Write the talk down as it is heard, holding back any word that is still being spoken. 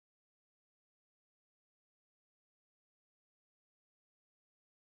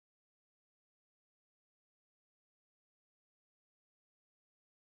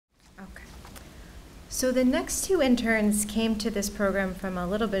So the next two interns came to this program from a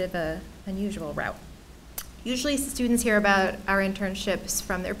little bit of an unusual route. Usually students hear about our internships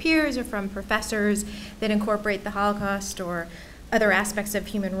from their peers or from professors that incorporate the Holocaust or other aspects of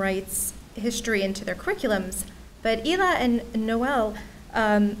human rights history into their curriculums. But Ela and Noel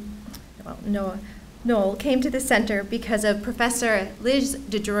came to the center because of Professor Liz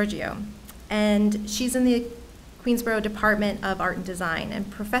DiGiorgio, and she's in the Queensborough Department of Art and Design. And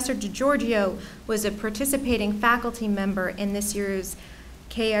Professor DiGiorgio was a participating faculty member in this year's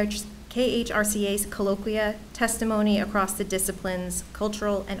KHRCA's Colloquia, Testimony Across the Disciplines,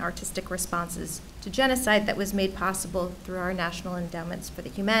 Cultural and Artistic Responses to Genocide, that was made possible through our National Endowments for the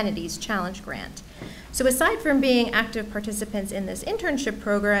Humanities Challenge Grant. So aside from being active participants in this internship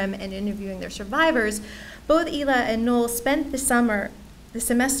program and interviewing their survivors, both Ela and Noel spent the semester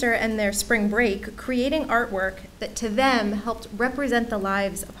and their spring break creating artwork that to them helped represent the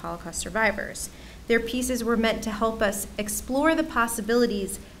lives of Holocaust survivors. Their pieces were meant to help us explore the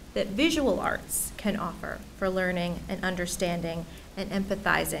possibilities that visual arts can offer for learning and understanding and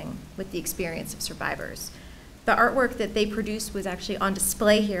empathizing with the experience of survivors. The artwork that they produced was actually on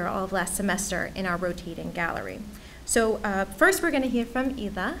display here all of last semester in our rotating gallery. So first we're going to hear from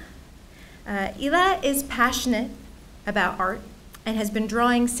Ela. Ela is passionate about art and has been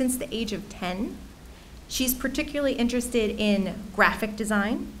drawing since the age of 10. She's particularly interested in graphic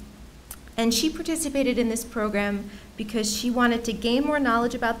design, and she participated in this program because she wanted to gain more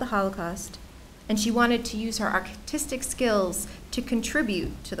knowledge about the Holocaust, and she wanted to use her artistic skills to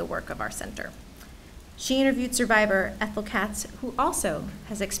contribute to the work of our center. She interviewed survivor Ethel Katz, who also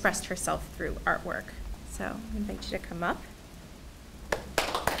has expressed herself through artwork. So I invite you to come up.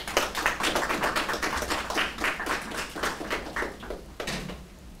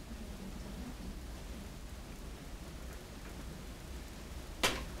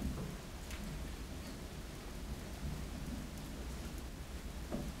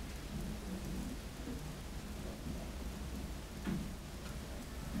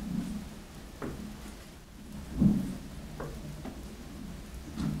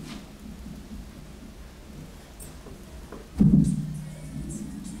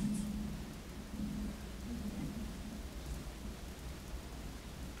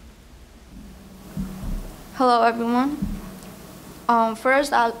 Hello, everyone.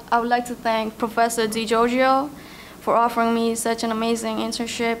 First, I would like to thank Professor DiGiorgio for offering me such an amazing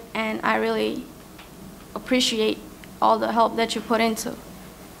internship, and I really appreciate all the help that you put into.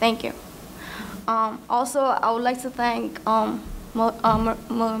 Thank you. Also, I would like to thank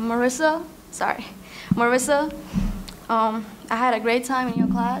Marissa. Marissa. I had a great time in your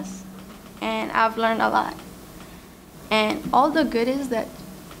class, and I've learned a lot. And all the goodies that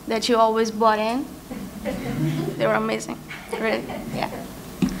you always brought in, they were amazing, really, yeah.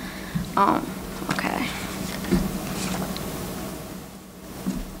 Okay.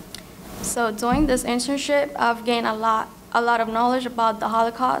 So during this internship, I've gained a lot of knowledge about the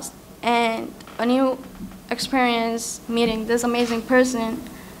Holocaust and a new experience meeting this amazing person,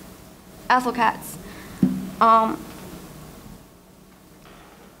 Ethel Katz.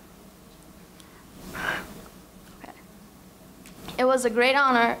 It was a great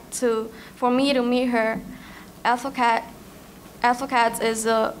honor for me to meet her. Ethel Katz is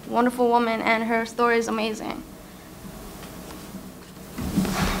a wonderful woman, and her story is amazing.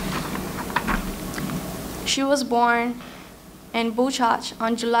 She was born in Buchach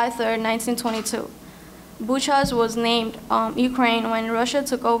on July 3rd, 1922. Buchach was named Ukraine when Russia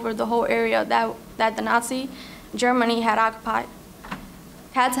took over the whole area that the Nazi Germany had occupied.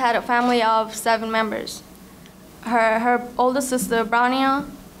 Katz had a family of 7 members. Her older sister, Brania,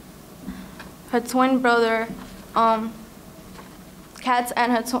 her twin brother, Katz,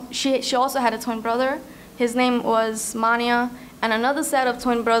 and she also had a twin brother. His name was Mania, and another set of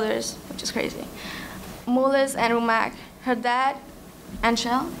twin brothers, which is crazy, Mulis and Rumak. Her dad,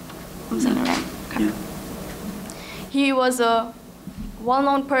 Anshel, I'm saying it right. Okay. He was a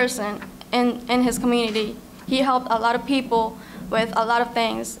well-known person in his community. He helped a lot of people with a lot of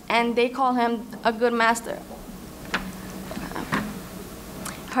things, and they call him a good master.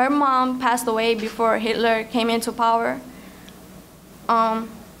 Her mom passed away before Hitler came into power.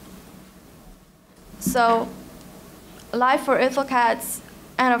 So life for Ethel Katz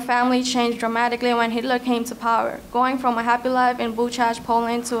and her family changed dramatically when Hitler came to power, going from a happy life in Buchach,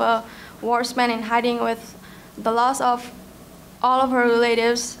 Poland, to a war spent in hiding with the loss of all of her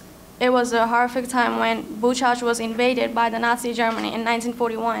relatives. It was a horrific time when Buchach was invaded by the Nazi Germany in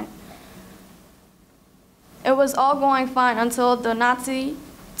 1941. It was all going fine until the Nazi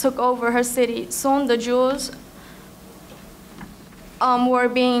took over her city. Soon the Jews were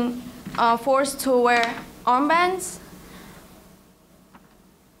being forced to wear armbands,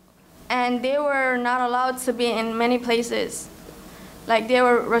 and they were not allowed to be in many places. Like, they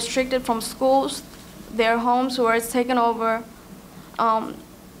were restricted from schools, their homes were taken over,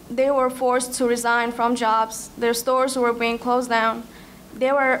 they were forced to resign from jobs, their stores were being closed down,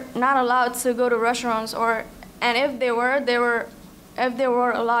 they were not allowed to go to restaurants, and if they were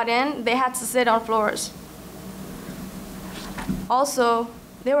allowed in, they had to sit on floors. Also,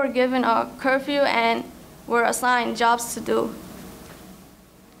 they were given a curfew and were assigned jobs to do.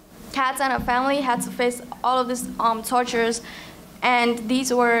 Katz and her family had to face all of these tortures, and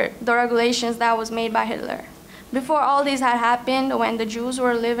these were the regulations that was made by Hitler. Before all these had happened, when the Jews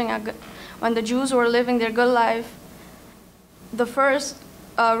were living their good life, the first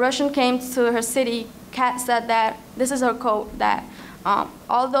Russian came to her city. Katz said that, this is her quote, that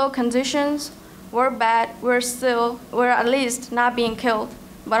although conditions were bad, we're at least not being killed.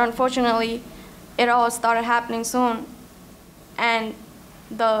 But unfortunately, it all started happening soon, and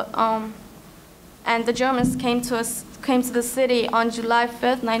the Germans came to the city on July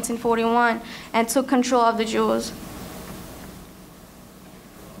 5th, 1941, and took control of the Jews.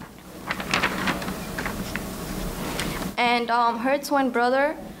 And her twin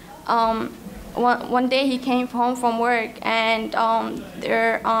brother, one day he came home from work, and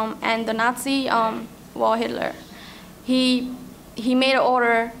the Nazi, Hitler, he made an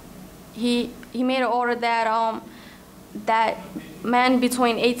order. He made an order that men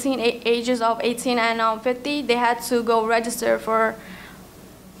between ages of 18 and 50, they had to go register for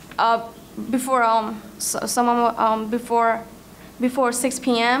before 6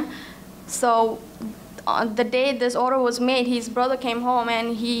 p.m. So the day this order was made, his brother came home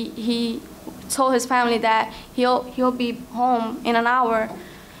and he told his family that he'll be home in an hour,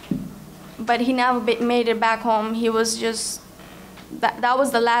 but he never made it back home. He was just that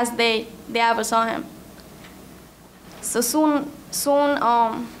was the last day they ever saw him. So soon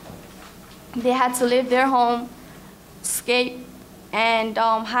they had to leave their home, escape, and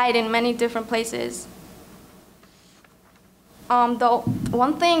hide in many different places. The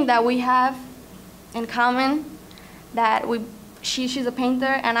one thing that we have in common, that she's a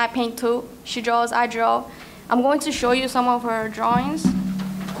painter and I paint too. She draws, I draw. I'm going to show you some of her drawings.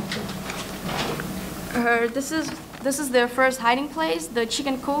 This is their first hiding place, the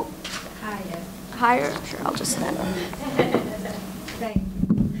chicken coop. Higher? Sure, I'll just stand up. Thank you.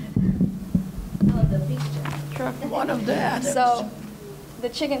 I love the picture. Sure. One of the attics. So, the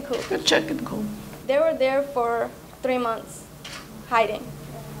chicken coop. The chicken coop. They were there for 3 months, hiding.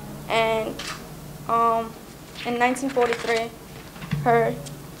 And in 1943,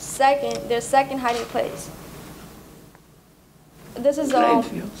 their second hiding place. This is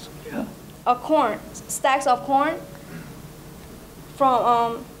Grainfields, yeah. Stacks of corn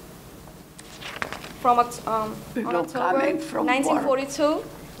from October from 1942. work.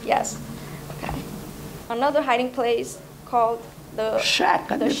 Yes. Okay. Another hiding place called the Shack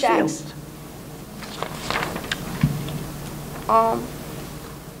in the Shacks. field.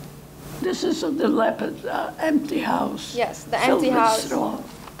 This is the leopard empty house. Yes, the filled empty with house. straw.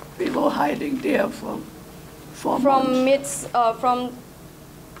 We were hiding there for 4 months.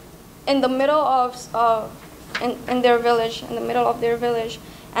 In the middle of in their village, in the middle of their village,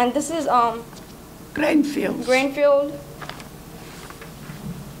 and this is Grainfields. Grainfield.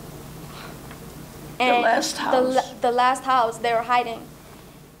 And The last house. The last house they were hiding,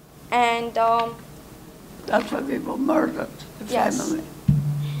 and That's where we were murdered, the Yes. family.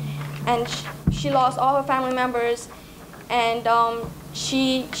 and she lost all her family members, and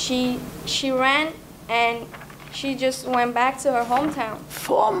she ran, and she just went back to her hometown.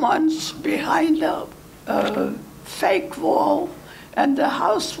 4 months behind a fake wall, and the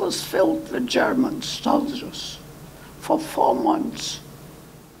house was filled with German soldiers for 4 months.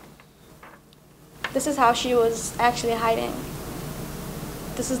 This is how she was actually hiding.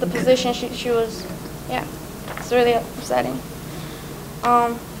 This is the position she was, yeah, it's really upsetting.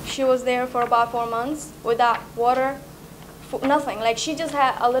 She was there for about 4 months without water, nothing. Like, she just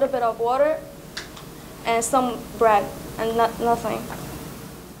had a little bit of water and some bread and nothing.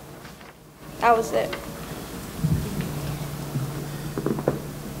 That was it.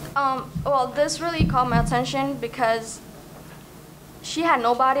 Well, this really caught my attention because she had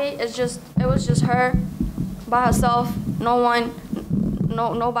nobody. It was just her by herself.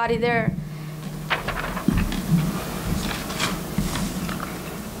 Nobody there.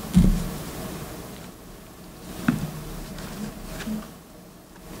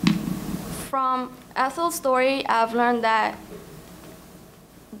 From Ethel's story, I've learned that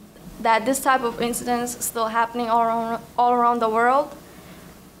this type of incidents is still happening all around the world.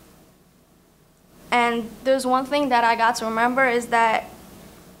 And there's one thing that I got to remember is that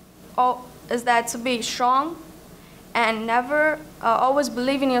to be strong and never always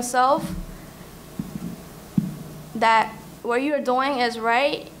believe in yourself, that what you're doing is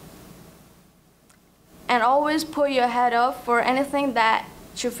right, and always put your head up for anything that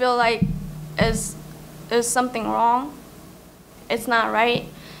you feel like is something wrong, it's not right.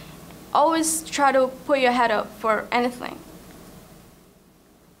 Always try to put your head up for anything.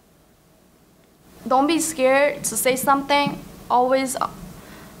 Don't be scared to say something. Always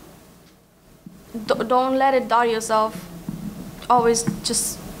don't let it doubt yourself. Always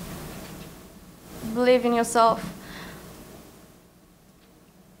just believe in yourself.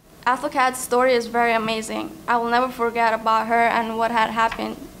 Ethel Katz's story is very amazing. I will never forget about her and what had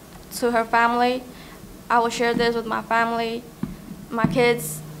happened to her family. I will share this with my family, my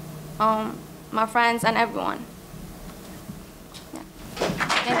kids, my friends, and everyone.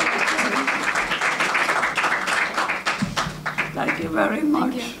 Yeah. Thank you. Thank you very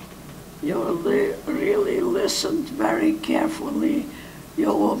much. Thank You really listened very carefully.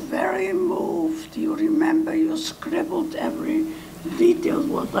 You were very moved. You remember you scribbled every detail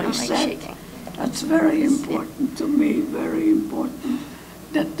what I said. Shaking. That's very important to me, very important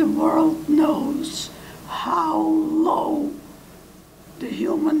that the world knows how low the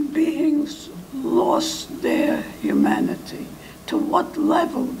human beings lost their humanity, to what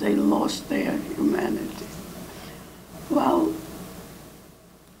level they lost their humanity. Well,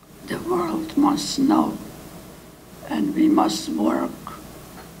 the world must know, and we must work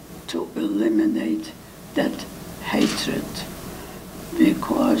to eliminate that hatred,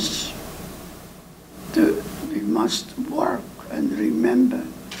 because we must work and remember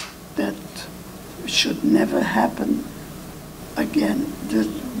that it should never happen again.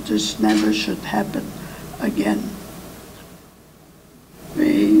 This never should happen again.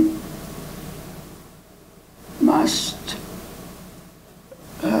 We must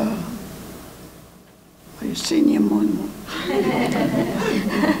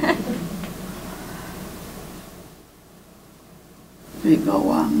we go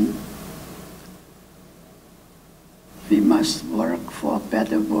on. We must work for a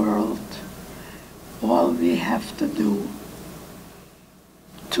better world. All we have to do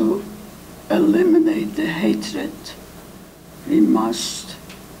to eliminate the hatred, we must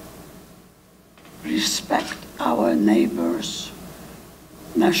respect our neighbors,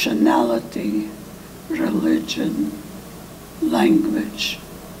 nationality, religion, language,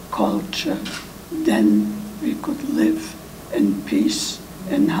 culture. Then we could live in peace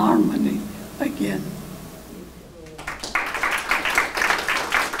and harmony again.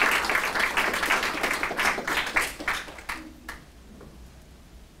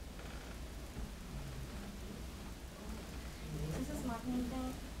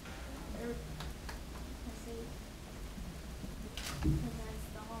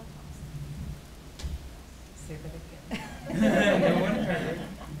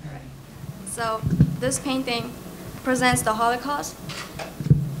 So this painting presents the Holocaust,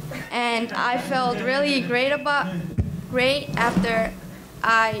 and I felt really great after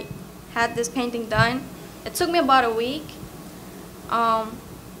I had this painting done. It took me about a week, and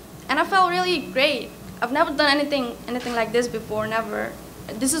I felt really great. I've never done anything like this before, never.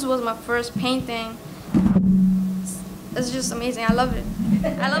 This was my first painting. It's just amazing. I love it.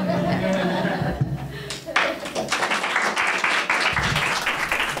 I love it.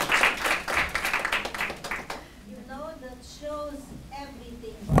 Shows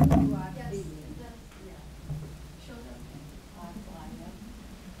everything that you are feeling.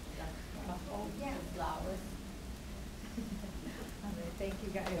 Flowers. Thank you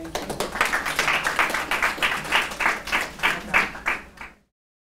guys.